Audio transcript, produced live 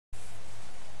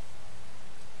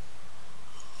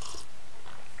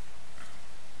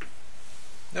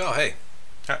Oh, hey,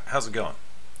 how's it going?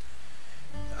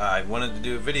 I wanted to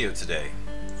do a video today,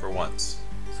 for once.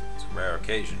 It's a rare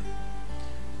occasion.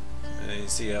 You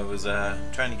see, I was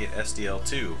trying to get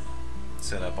SDL2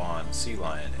 set up on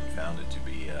CLion and found it to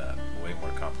be way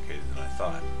more complicated than I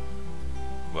thought.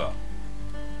 Well,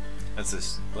 let's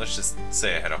just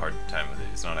say I had a hard time with it.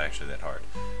 It's not actually that hard.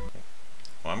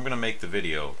 Well, I'm going to make the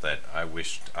video that I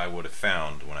wished I would have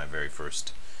found when I very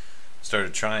first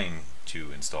started trying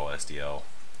to install SDL2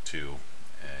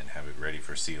 and have it ready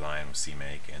for CLion with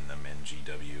CMake and the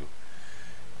MinGW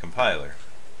compiler.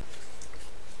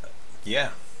 Yeah,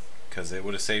 because it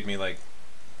would have saved me like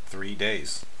 3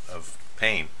 days of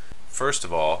pain. First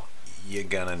of all, you're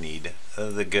gonna need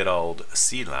the good old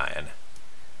CLion,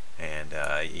 and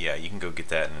yeah, you can go get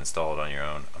that and install it on your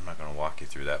own. I'm not going to walk you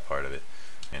through that part of it.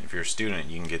 And if you're a student,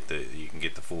 you can get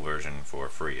the full version for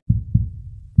free.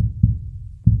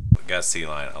 Got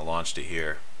CLion. I launched it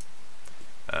here.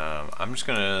 I'm just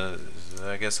gonna,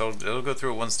 I guess it'll go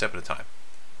through it one step at a time.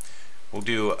 We'll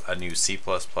do a new C++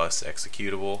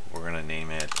 executable. We're gonna name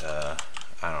it, I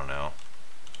don't know,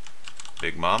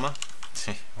 Big Mama.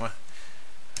 What?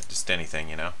 Just anything,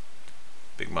 you know.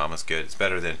 Big Mama's good. It's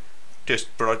better than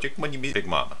just project when you meet Big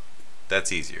Mama.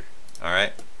 That's easier. All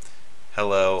right.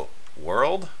 Hello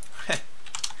world.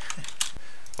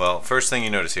 Well, first thing you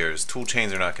notice here is tool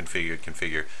chains are not configured.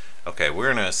 Configure. Okay,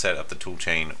 we're gonna set up the tool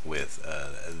chain with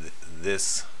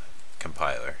this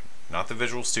compiler, not the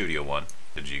Visual Studio one.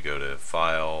 Did you go to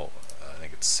File? I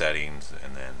think it's Settings,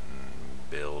 and then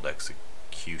Build,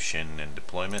 Execution, and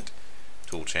Deployment.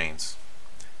 Tool chains.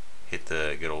 Hit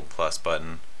the good old plus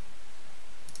button,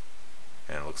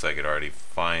 and it looks like it already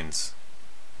finds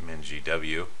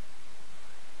MinGW.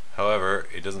 However,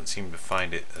 it doesn't seem to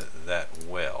find it that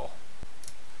well.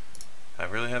 I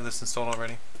really have this installed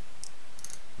already?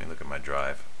 Let me look at my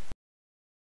drive.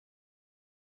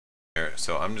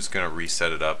 So I'm just going to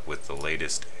reset it up with the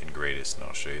latest and greatest, and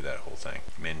I'll show you that whole thing.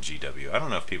 MinGW. I don't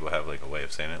know if people have like a way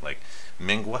of saying it, like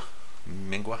MinGW.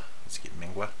 Let's get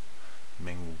MinGW.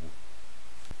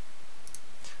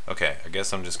 Okay, I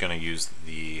guess I'm just going to use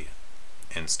the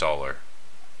installer.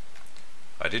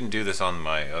 I didn't do this on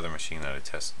my other machine that I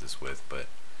tested this with, but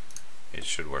it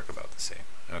should work about the same.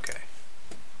 Okay.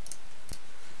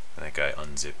 I think I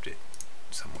unzipped it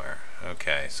somewhere.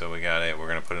 Okay, so we got it. We're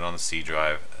going to put it on the C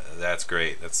drive. That's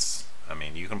great. I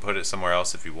mean, you can put it somewhere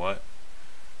else if you want,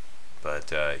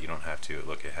 but you don't have to.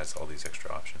 Look, it has all these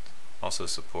extra options. Also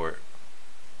support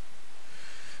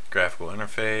graphical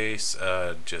interface,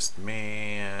 just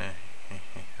me,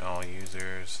 all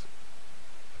users.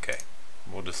 Okay,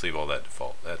 we'll just leave all that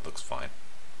default. That looks fine.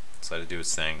 Let's let it do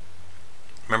its thing.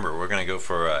 Remember, we're going to go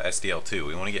for SDL2.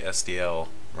 We want to get SDL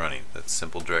running. That's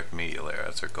simple direct media layer.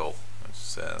 That's our goal.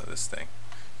 That's this thing.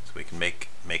 So we can make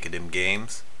it in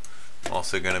games.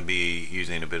 Also going to be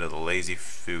using a bit of the Lazy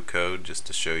Foo code just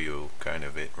to show you kind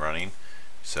of it running.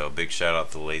 So big shout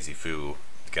out to the Lazy Foo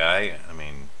guy. I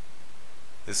mean,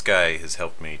 this guy has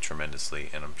helped me tremendously,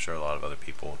 and I'm sure a lot of other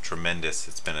people. Tremendous.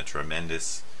 It's been a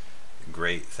tremendous,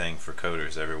 great thing for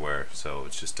coders everywhere. So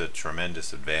it's just a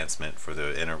tremendous advancement for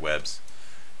the interwebs.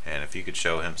 And if you could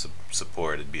show him some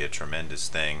support, it'd be a tremendous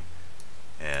thing.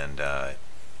 And I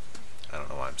don't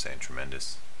know why I'm saying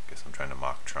tremendous. I guess I'm trying to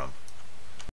mock Trump.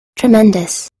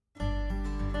 Tremendous.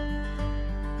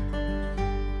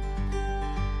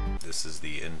 This is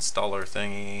the installer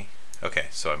thingy. Okay,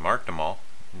 so I marked them all.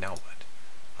 Now what?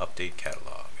 Update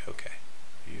catalog. Okay.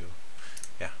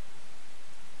 Yeah.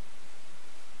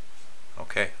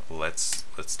 Okay, let's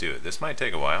do it. This might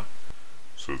take a while.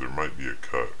 So there might be a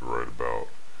cut right about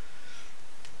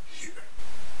here.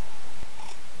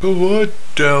 Go on,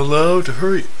 download,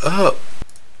 hurry up.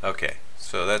 Okay,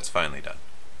 so that's finally done.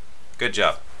 Good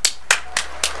job.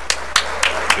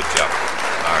 Good job.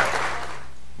 Alright.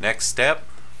 Next step.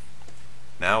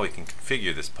 Now we can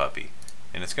configure this puppy.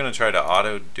 And it's going to try to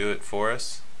auto do it for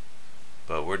us.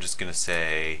 But we're just going to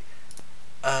say,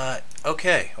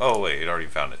 okay. Oh wait, it already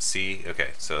found it. C.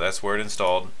 Okay, so that's where it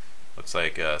installed. Looks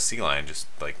like CLion just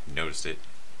like noticed it.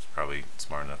 It's probably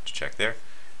smart enough to check there.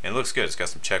 And it looks good. It's got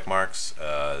some check marks.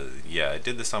 Yeah, I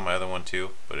did this on my other one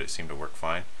too, but it seemed to work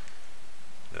fine.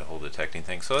 The whole detecting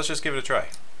thing. So let's just give it a try.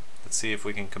 Let's see if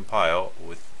we can compile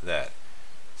with that.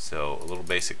 So a little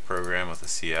basic program with the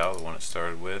CL, the one it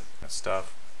started with, that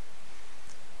stuff.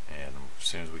 And as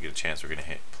soon as we get a chance, we're going to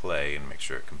hit play and make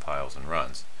sure it compiles and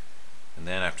runs. And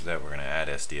then after that, we're going to add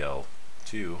SDL2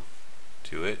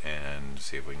 to it and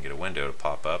see if we can get a window to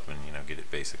pop up and get it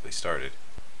basically started.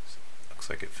 So looks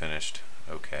like it finished.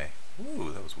 Okay.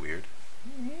 Ooh, that was weird.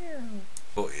 Yeah.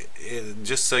 Well,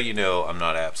 just so you know, I'm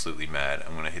not absolutely mad.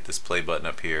 I'm going to hit this play button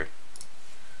up here.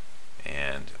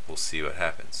 and we'll see what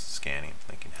happens. Scanning,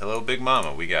 thinking, hello Big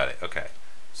Mama, we got it. Okay,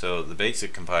 so the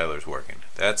basic compiler is working.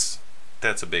 That's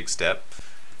a big step.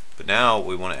 But now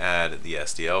we want to add the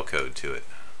SDL code to it.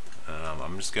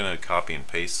 I'm just going to copy and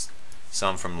paste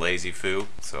some from LazyFoo.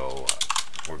 So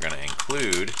we're going to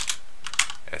include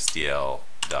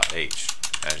SDL.h.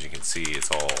 As you can see, it's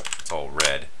all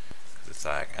red because it's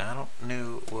like, I don't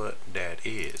know what that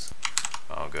is.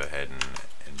 I'll go ahead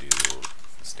and do the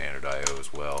standard IO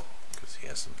as well because he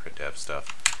has some printf stuff.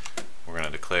 We're going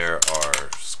to declare our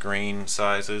screen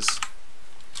sizes.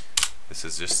 This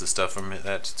is just the stuff from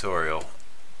that tutorial.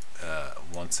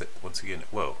 Once again,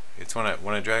 whoa! It's when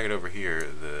I drag it over here,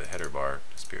 the header bar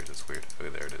disappears. That's weird. Okay,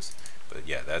 there it is. But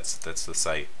yeah, that's the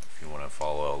site if you want to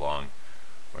follow along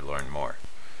or learn more.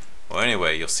 Well,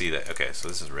 anyway, you'll see that. Okay, so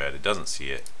this is red. It doesn't see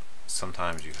it.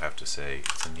 Sometimes you have to say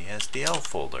it's in the SDL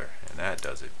folder, and that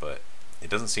does it. But it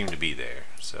doesn't seem to be there,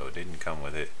 so it didn't come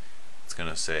with it. It's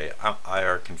gonna say I'm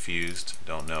IR confused.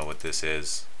 Don't know what this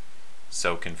is.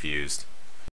 So confused.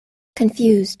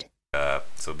 Confused.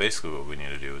 So basically what we need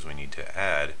to do is we need to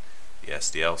add the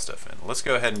SDL stuff in. Let's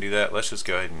go ahead and do that. Let's just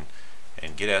go ahead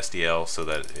and get SDL so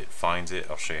that it finds it.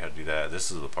 I'll show you how to do that. This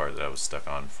is the part that I was stuck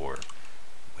on for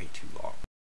way too long.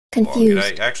 Confused.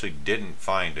 I actually didn't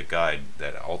find a guide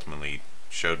that ultimately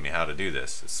showed me how to do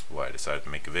this. That's why I decided to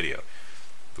make a video.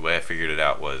 The way I figured it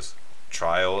out was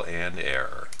trial and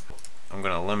error. I'm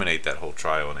going to eliminate that whole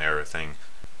trial and error thing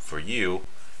for you,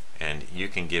 and you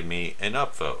can give me an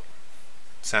upvote.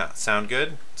 Sound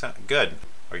good? Sound good.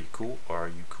 Are you cool or are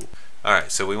you cool?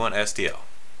 Alright, so we want SDL.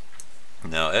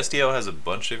 Now SDL has a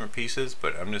bunch of different pieces,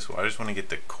 but I just want to get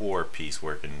the core piece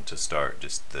working to start,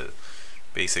 just the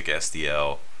basic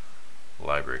SDL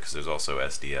library, because there's also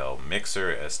SDL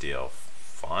mixer, SDL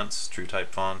fonts, true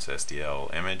type fonts,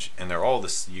 SDL image, and they're all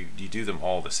this. You do them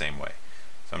all the same way.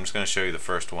 So I'm just going to show you the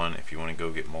first one. If you want to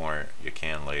go get more, you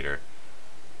can later.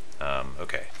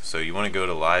 Okay, so you want to go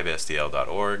to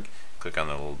livesdl.org. Click on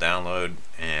the little download,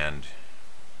 and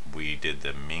we did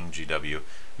the MinGW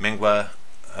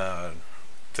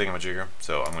thingamajigger.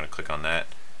 So I'm going to click on that.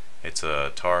 It's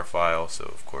a tar file, so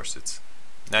of course it's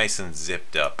nice and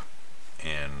zipped up,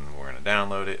 and we're going to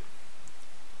download it.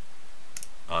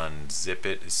 Unzip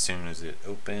it as soon as it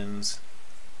opens.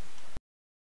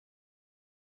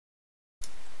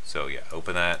 So yeah,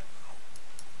 open that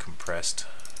compressed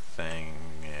thing,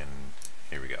 and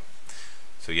here we go.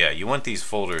 So yeah, you want these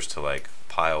folders to like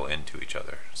pile into each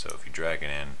other. So if you drag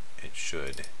it in, it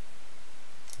should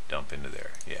dump into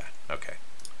there. Yeah, okay.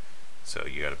 So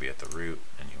you got to be at the root,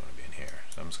 and you want to be in here.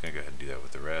 So I'm just going to go ahead and do that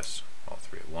with the rest, all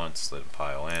three at once, let them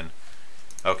pile in.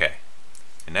 Okay,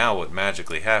 and now what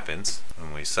magically happens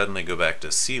when we suddenly go back to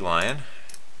CLion,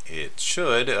 it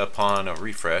should, upon a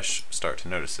refresh, start to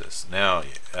notice this. Now,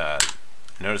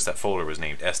 notice that folder was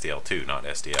named SDL2, not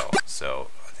SDL. So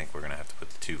I think we're going to have to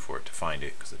put the 2 for it to find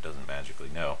it, because it doesn't magically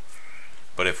know.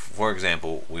 But if, for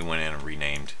example, we went in and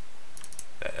renamed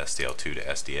that SDL2 to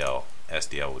SDL,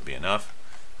 SDL would be enough.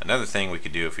 Another thing we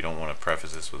could do if you don't want to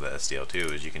preface this with the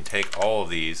SDL2 is you can take all of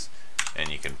these and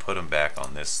you can put them back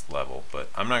on this level. But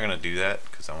I'm not going to do that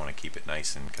because I want to keep it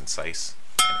nice and concise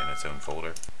and in its own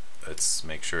folder. Let's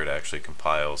make sure it actually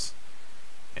compiles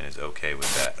and is okay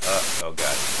with that. Oh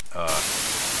god.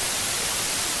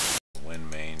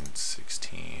 WinMain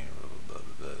 16.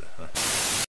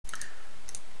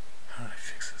 How did I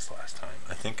fix this last time?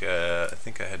 I think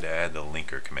I had to add the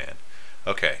linker command.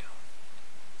 Okay.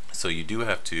 So you do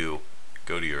have to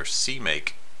go to your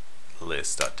CMake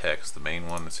list.txt, the main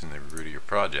one that's in the root of your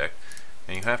project,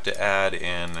 and you have to add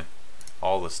in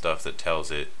all the stuff that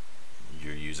tells it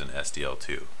you're using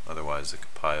SDL2. Otherwise the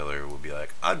compiler will be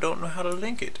like, I don't know how to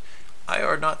link it. I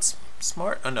are not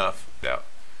smart enough. Now,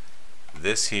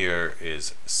 this here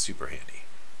is super handy.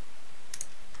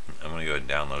 I'm going to go ahead and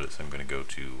download it, so I'm going to go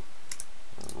to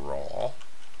raw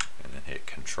and then hit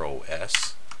Control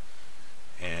S.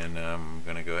 And I'm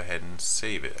going to go ahead and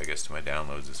save it. I guess to my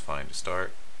downloads is fine to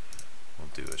start.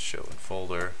 We'll do a show in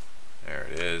folder. There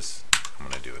it is. I'm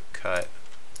going to do a cut.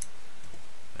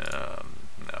 Now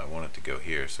I want it to go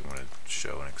here, so I'm going to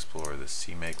show and explore the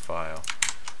CMake file.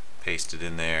 Paste it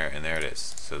in there, and there it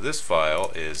is. So this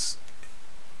file is,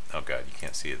 oh god, you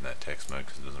can't see it in that text mode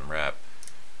because it doesn't wrap.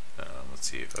 Let's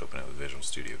see if I open it with Visual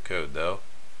Studio Code though.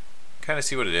 Kind of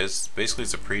see what it is. Basically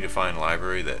it's a predefined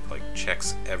library that like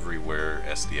checks everywhere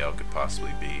SDL could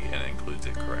possibly be and includes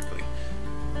it correctly.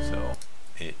 So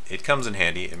it comes in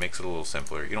handy. It makes it a little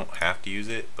simpler. You don't have to use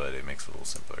it, but it makes it a little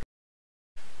simpler.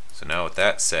 So now with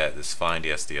that set, this find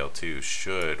SDL2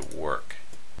 should work.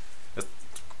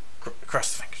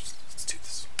 Cross the fingers. Let's do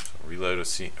this. So reload our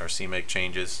CMake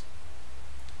changes.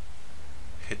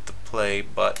 hit the play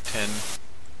button.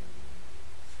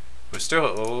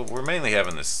 We're mainly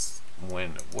having this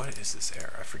what is this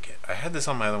error? I forget. I had this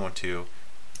on my other one too.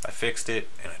 I fixed it,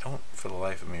 and I don't for the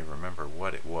life of me remember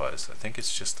what it was. I think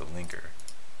it's just the linker.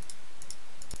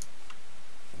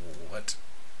 What?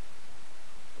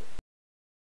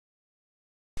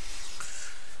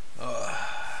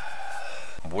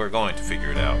 We're going to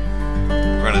figure it out.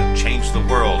 We're going to change the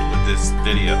world with this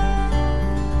video.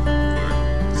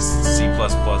 We're C++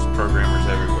 programmers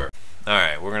everywhere.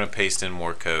 Alright, we're going to paste in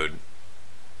more code.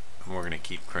 And we're going to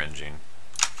keep cringing.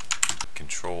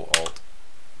 Control Alt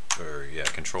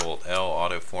L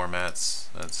auto formats.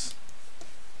 That's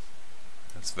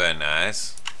very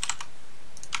nice.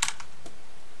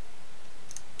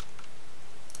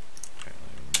 Apparently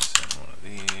I'm missing one of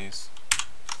these.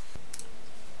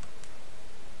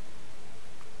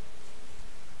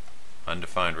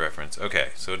 Undefined reference. Okay,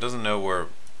 so it doesn't know where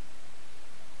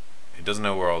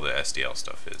all the SDL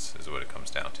stuff is what it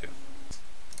comes down to.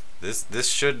 This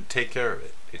should take care of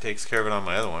it. It takes care of it on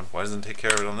my other one. Why doesn't it take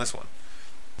care of it on this one?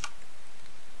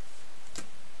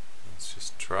 Let's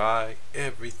just try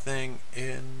everything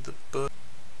in the book.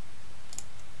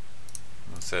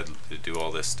 I said to do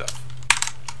all this stuff.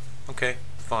 Okay,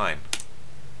 fine.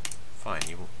 Fine.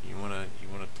 You wanna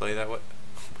play that way?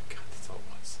 Oh my god, that's all it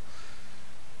was.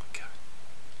 Oh my god.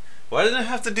 Why didn't I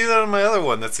have to do that on my other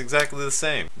one? That's exactly the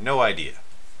same. No idea.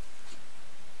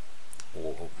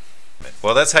 Whoa.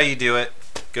 Well, that's how you do it.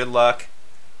 Good luck.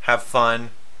 Have fun.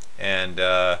 And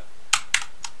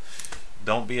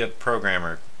don't be a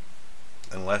programmer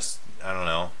unless, I don't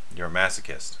know, you're a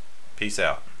masochist. Peace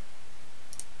out.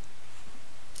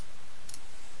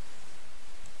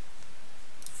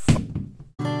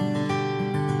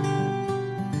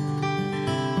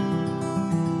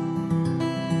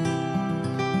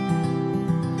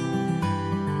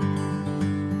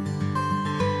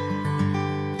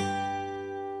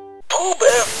 Pooh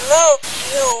Bear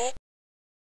loves you.